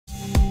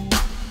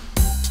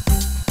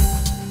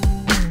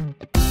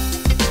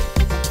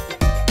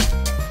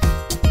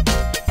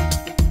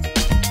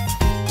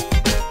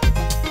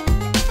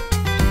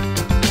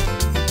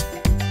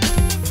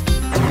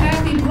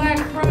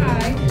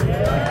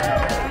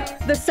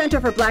The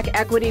Center for Black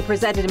Equity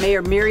presented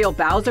Mayor Muriel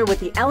Bowser with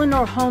the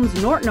Eleanor Holmes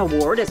Norton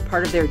Award as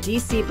part of their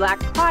DC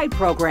Black Pride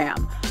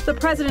program. The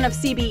president of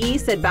CBE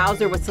said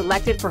Bowser was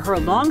selected for her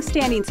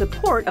long-standing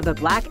support of the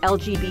Black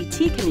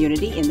LGBT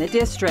community in the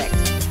district.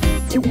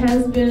 It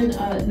has been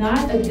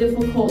not a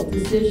difficult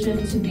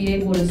decision to be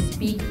able to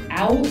speak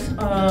out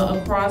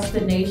across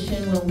the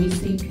nation when we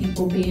see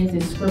people being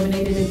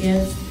discriminated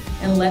against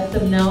and let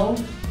them know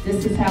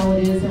this is how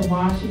it is in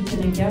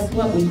Washington. And guess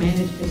what? We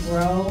managed to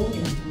grow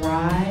and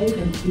thrive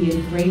and be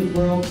a great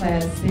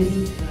world-class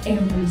city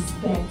and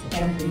respect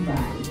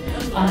everybody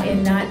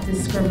and not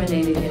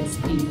discriminate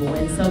against people.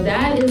 And so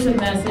that is a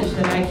message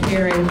that I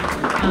carry on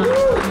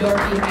your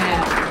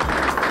behalf.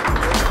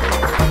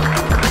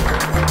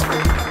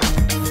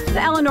 The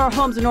Eleanor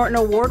Holmes Norton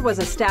Award was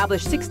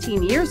established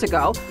 16 years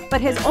ago,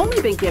 but has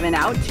only been given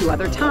out 2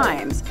 other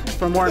times.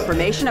 For more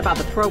information about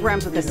the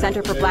programs with the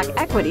Center for Black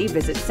Equity,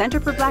 visit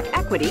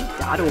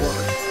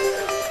centerforblack.equity.org.